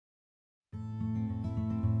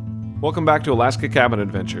Welcome back to Alaska Cabin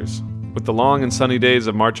Adventures. With the long and sunny days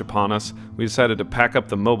of March upon us, we decided to pack up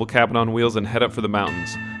the mobile cabin on wheels and head up for the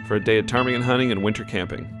mountains for a day of ptarmigan hunting and winter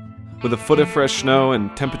camping. With a foot of fresh snow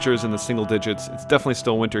and temperatures in the single digits, it's definitely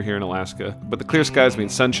still winter here in Alaska, but the clear skies mean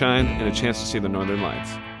sunshine and a chance to see the northern lights.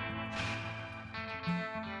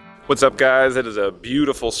 What's up, guys? It is a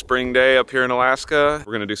beautiful spring day up here in Alaska.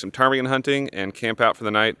 We're gonna do some ptarmigan hunting and camp out for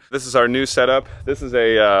the night. This is our new setup. This is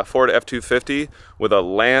a Ford F-250 with a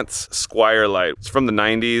Lance Squire light. It's from the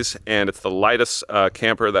 90s and it's the lightest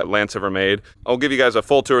camper that Lance ever made. I'll give you guys a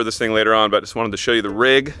full tour of this thing later on, but I just wanted to show you the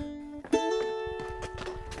rig.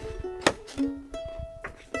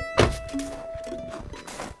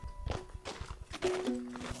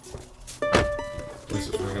 This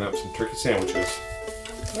is rigging up some turkey sandwiches.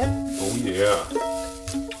 Yep. Oh yeah.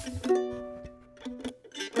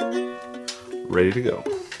 Ready to go.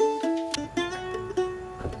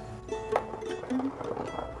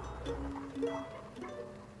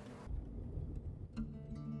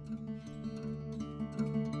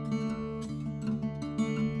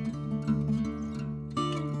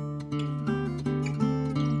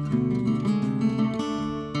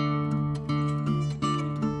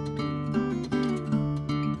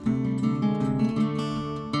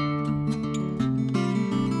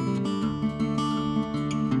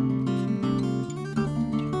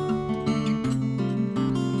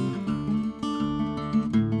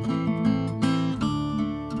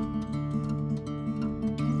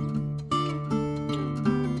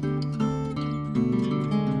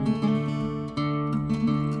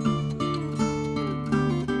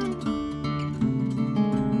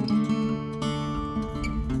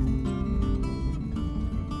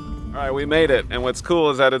 Alright, we made it, and what's cool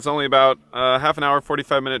is that it's only about half an hour,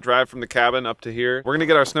 45-minute drive from the cabin up to here. We're gonna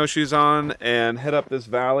get our snowshoes on and head up this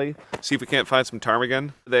valley, see if we can't find some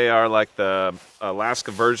ptarmigan. They are like the Alaska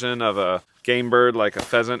version of a game bird, like a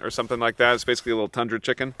pheasant or something like that. It's basically a little tundra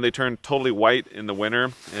chicken. They turn totally white in the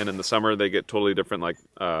winter, and in the summer they get totally different, like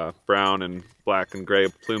brown and black and gray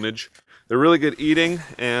plumage. They're really good eating,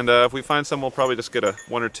 and if we find some, we'll probably just get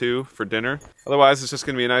one or two for dinner. Otherwise, it's just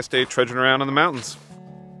gonna be a nice day trudging around in the mountains.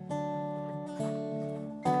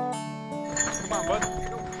 Come on, bud.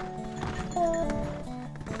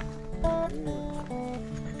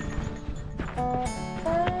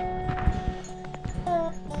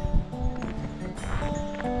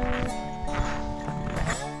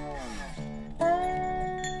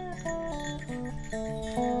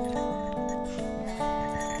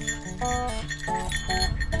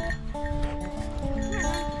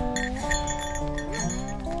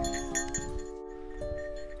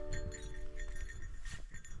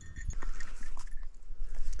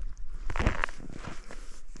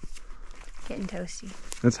 Getting toasty.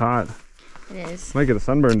 It's hot. It is. Might get a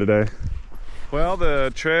sunburn today. Well,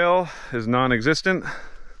 the trail is non-existent.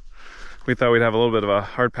 We thought we'd have a little bit of a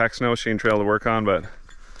hard-packed snow machine trail to work on, but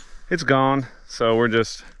it's gone. So we're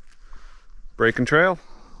just breaking trail.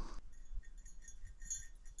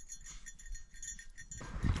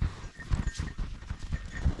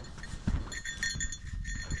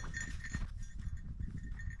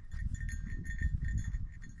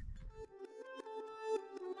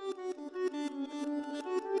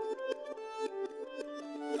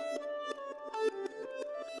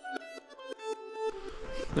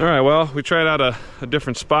 All right, well, we tried out a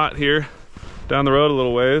different spot here down the road a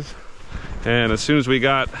little ways, and as soon as we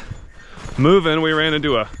got moving, we ran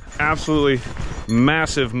into a absolutely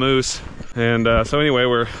massive moose. And so anyway,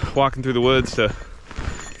 we're walking through the woods to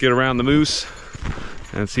get around the moose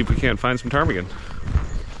and see if we can't find some ptarmigan.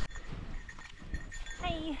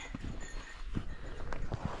 Hi.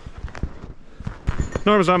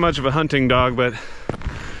 Norm's not much of a hunting dog, but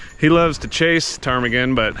he loves to chase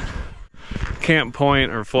ptarmigan, but can't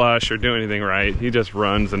point or flush or do anything right. He just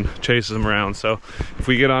runs and chases them around. So if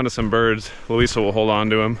we get onto some birds, Louisa will hold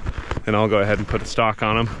on to him and I'll go ahead and put a stalk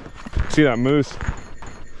on him. See that moose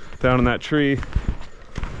down in that tree? I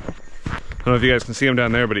don't know if you guys can see him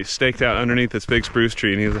down there, but he's staked out underneath this big spruce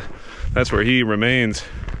tree, and that's where he remains.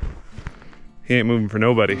 He ain't moving for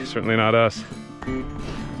nobody, certainly not us.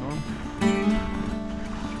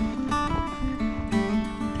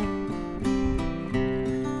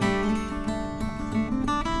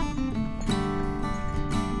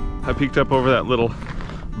 I peeked up over that little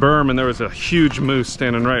berm and there was a huge moose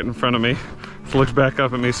standing right in front of me. It looked back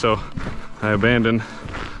up at me, so I abandoned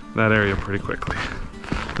that area pretty quickly.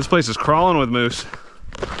 This place is crawling with moose.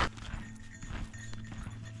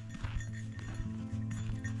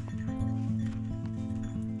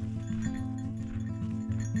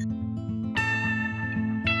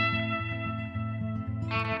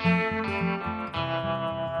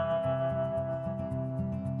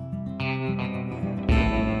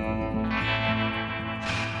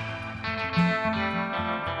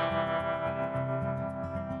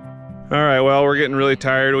 All right, well, we're getting really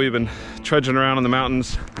tired. We've been trudging around in the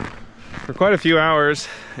mountains for quite a few hours,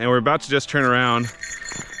 and we're about to just turn around.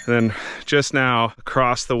 And then just now,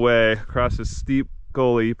 across the way, across this steep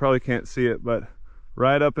gully, you probably can't see it, but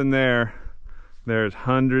right up in there, there's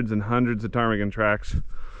hundreds and hundreds of ptarmigan tracks.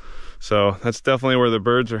 So that's definitely where the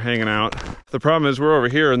birds are hanging out. The problem is we're over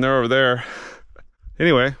here and they're over there.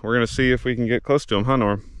 Anyway, we're gonna see if we can get close to them, huh,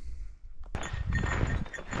 Norm?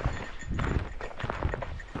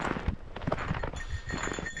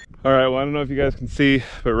 All right, well, I don't know if you guys can see,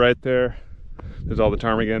 but right there's all the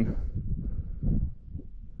ptarmigan.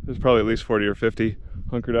 There's probably at least 40 or 50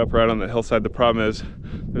 hunkered up right on the hillside. The problem is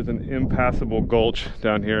there's an impassable gulch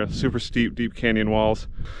down here, super steep, deep canyon walls.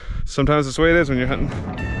 Sometimes that's the way it is when you're hunting.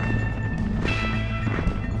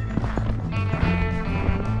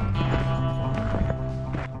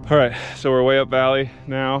 All right, so we're way up valley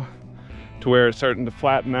now to where it's starting to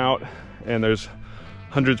flatten out, and there's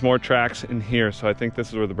hundreds more tracks in here, so I think this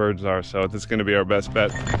is where the birds are, so this is going to be our best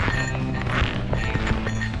bet.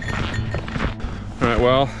 All right,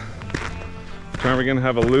 well, ptarmigan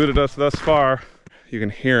have eluded us thus far. You can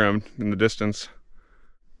hear them in the distance,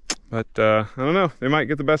 but I don't know, they might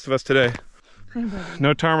get the best of us today.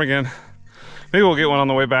 No ptarmigan. Maybe we'll get one on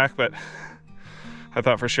the way back, but I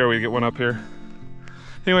thought for sure we'd get one up here.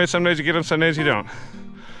 Anyway, some days you get them, some days you don't.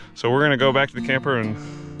 So we're gonna go back to the camper and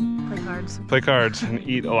play cards and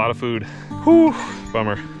eat a lot of food. Whew,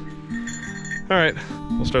 bummer. All right,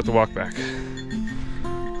 we'll start the walk back.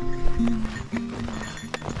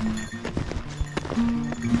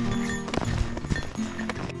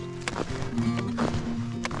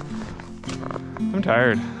 I'm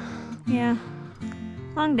tired. Yeah,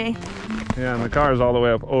 long day. Yeah, and the car is all the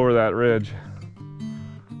way up over that ridge.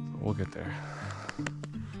 We'll get there.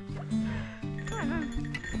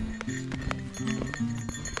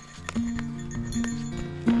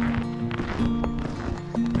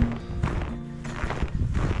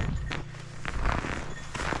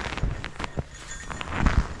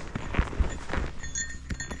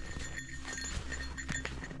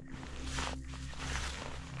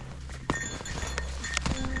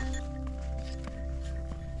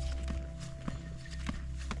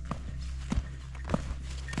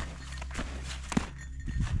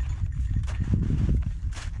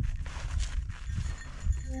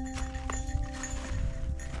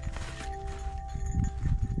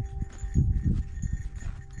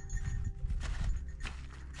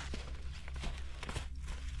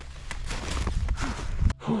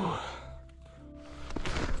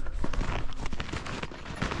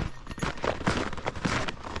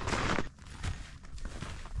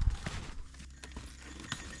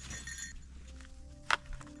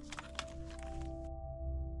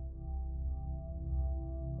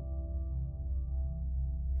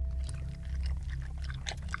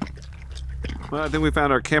 Well, I think we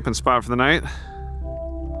found our camping spot for the night.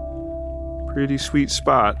 Pretty sweet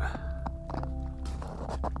spot.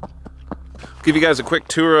 Give you guys a quick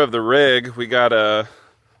tour of the rig. We got a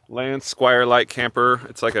Lance Squire Light camper.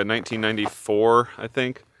 It's like a 1994, I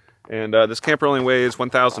think. And this camper only weighs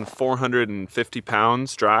 1,450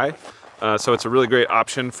 pounds dry. So it's a really great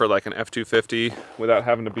option for like an F-250 without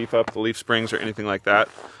having to beef up the leaf springs or anything like that.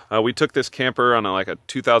 We took this camper on like a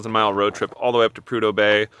 2,000-mile road trip all the way up to Prudhoe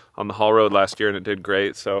Bay on the haul road last year, and it did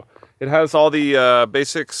great. So it has all the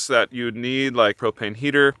basics that you'd need, like propane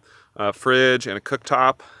heater, fridge, and a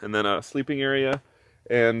cooktop, and then a sleeping area.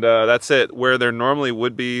 And that's it. Where there normally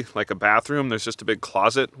would be like a bathroom, there's just a big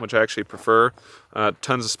closet, which I actually prefer.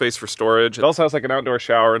 Tons of space for storage. It also has like an outdoor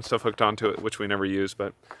shower and stuff hooked onto it, which we never use.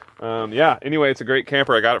 But yeah, anyway, it's a great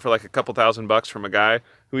camper. I got it for like a couple $1,000 from a guy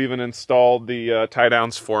who even installed the tie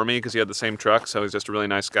downs for me because he had the same truck. So he's just a really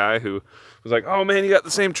nice guy who was like, oh man, you got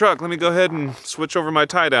the same truck. Let me go ahead and switch over my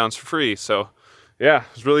tie downs for free. So yeah,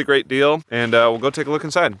 it was a really great deal. And we'll go take a look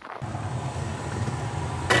inside.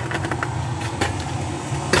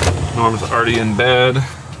 Norm's already in bed.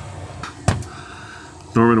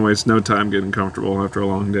 Norman wastes no time getting comfortable after a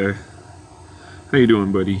long day. How you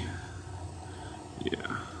doing, buddy?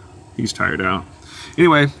 Yeah, he's tired out.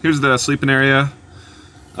 Anyway, here's the sleeping area.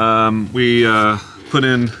 We put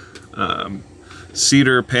in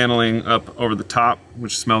cedar paneling up over the top,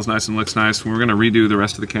 which smells nice and looks nice. We're gonna redo the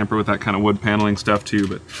rest of the camper with that kind of wood paneling stuff too,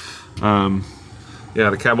 but yeah,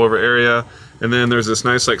 the cab over area. And then there's this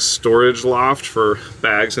nice like storage loft for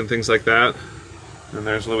bags and things like that. And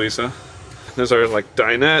there's Louisa. There's our like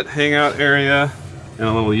dinette hangout area and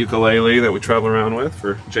a little ukulele that we travel around with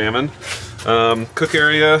for jamming. Cook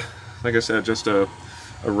area, like I said, just a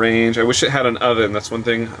range. I wish it had an oven. That's one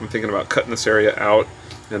thing I'm thinking about, cutting this area out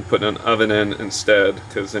and putting an oven in instead,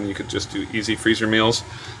 because then you could just do easy freezer meals.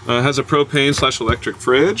 It has a propane / electric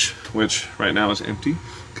fridge, which right now is empty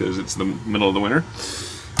because it's the middle of the winter.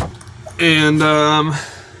 And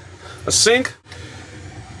a sink,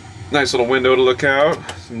 nice little window to look out,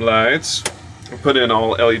 some lights. I put in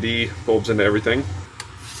all LED bulbs into everything.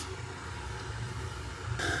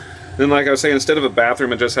 Then, like I was saying, instead of a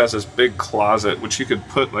bathroom, it just has this big closet, which you could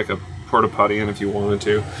put like a porta potty in if you wanted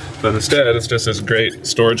to. But instead, it's just this great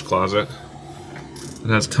storage closet. It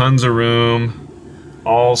has tons of room,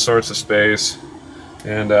 all sorts of space,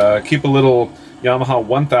 and keep a little Yamaha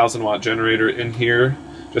 1000 watt generator in here,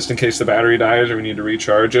 just in case the battery dies or we need to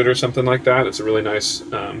recharge it or something like that. It's a really nice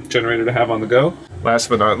generator to have on the go. Last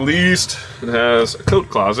but not least, it has a coat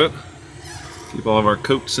closet. Keep all of our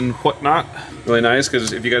coats and whatnot. Really nice,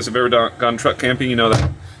 because if you guys have ever gone truck camping, you know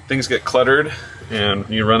that things get cluttered and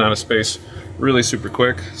you run out of space really super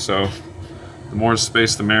quick. So the more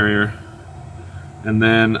space, the merrier. And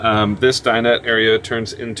then this dinette area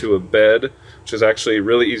turns into a bed, which is actually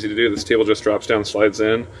really easy to do. This table just drops down, slides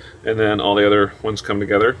in, and then all the other ones come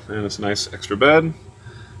together, and it's a nice extra bed.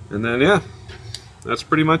 And then, yeah, that's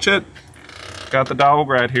pretty much it. Got the dog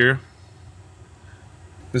right here.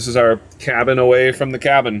 This is our cabin away from the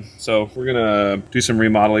cabin. So we're gonna do some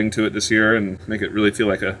remodeling to it this year and make it really feel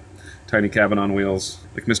like a tiny cabin on wheels,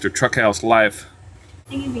 like Mr. Truckhouse life.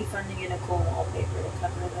 I think it'd be fun to get a cool wallpaper to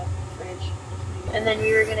cover the fridge. And then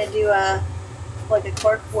we were gonna do like a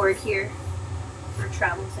cork board here for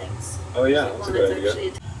travel things. Oh yeah, that's a good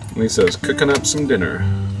idea. Lisa's cooking up some dinner.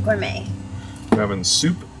 Gourmet. We're having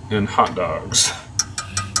soup and hot dogs.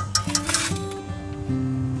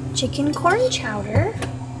 Chicken corn chowder.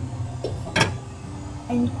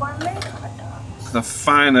 And gourmet hot dogs. The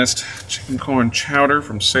finest chicken corn chowder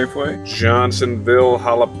from Safeway. Johnsonville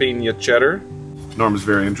jalapeno cheddar. Norm's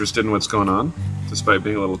very interested in what's going on. Despite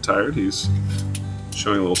being a little tired, he's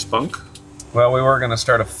showing a little spunk. Well, we were gonna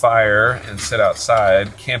start a fire and sit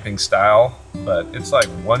outside, camping style, but it's like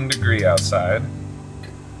 1 degree outside.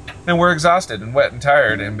 And we're exhausted and wet and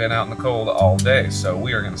tired and been out in the cold all day, so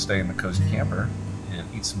we are gonna stay in the cozy camper and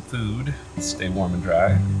eat some food, stay warm and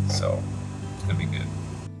dry, so it's gonna be good.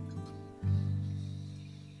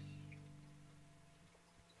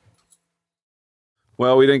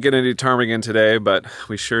 Well, we didn't get any ptarmigan today, but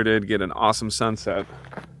we sure did get an awesome sunset.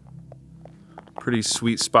 Pretty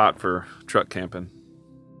sweet spot for truck camping.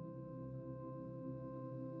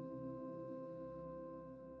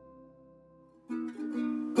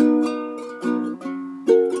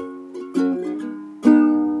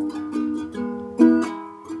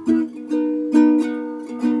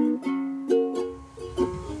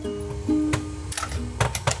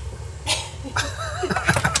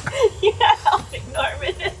 Yeah, helping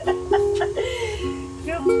Norman.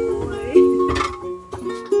 Good boy.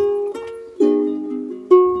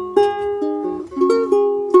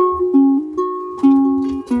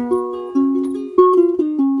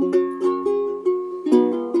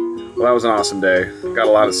 Well, that was an awesome day. Got a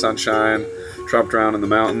lot of sunshine, tromped around in the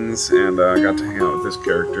mountains, and got to hang out with this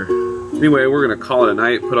character. Anyway, we're gonna call it a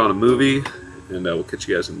night, put on a movie, and we'll catch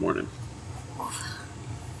you guys in the morning.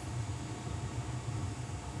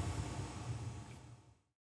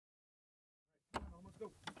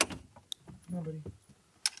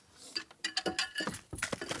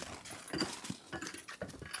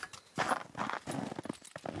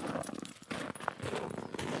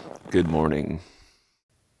 Good morning.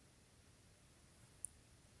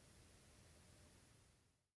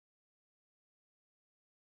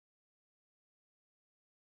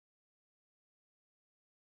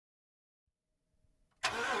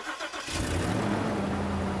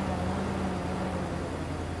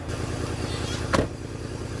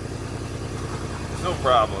 No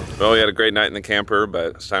problem. Well, we had a great night in the camper,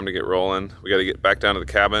 but it's time to get rolling. We got to get back down to the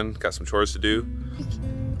cabin. Got some chores to do.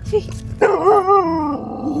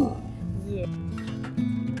 Yeah.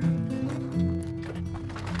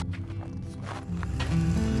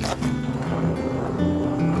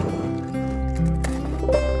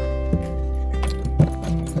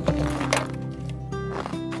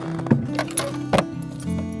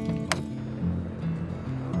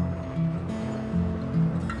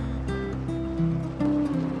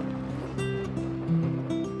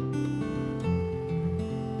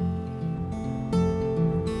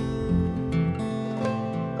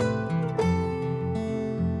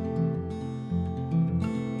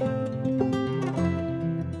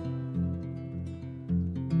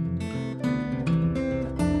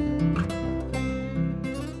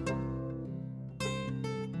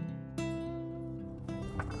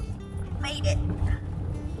 Made it.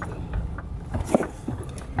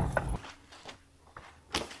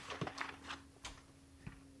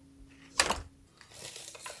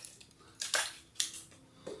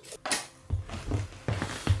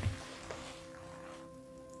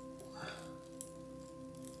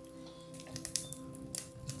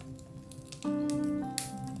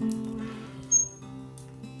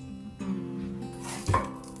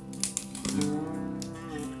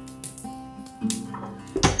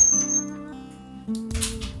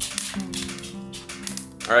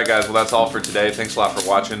 Alright guys, well that's all for today. Thanks a lot for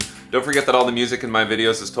watching. Don't forget that all the music in my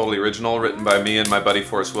videos is totally original, written by me and my buddy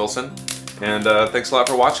Forrest Wilson. And thanks a lot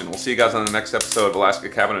for watching. We'll see you guys on the next episode of Alaska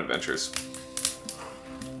Cabin Adventures.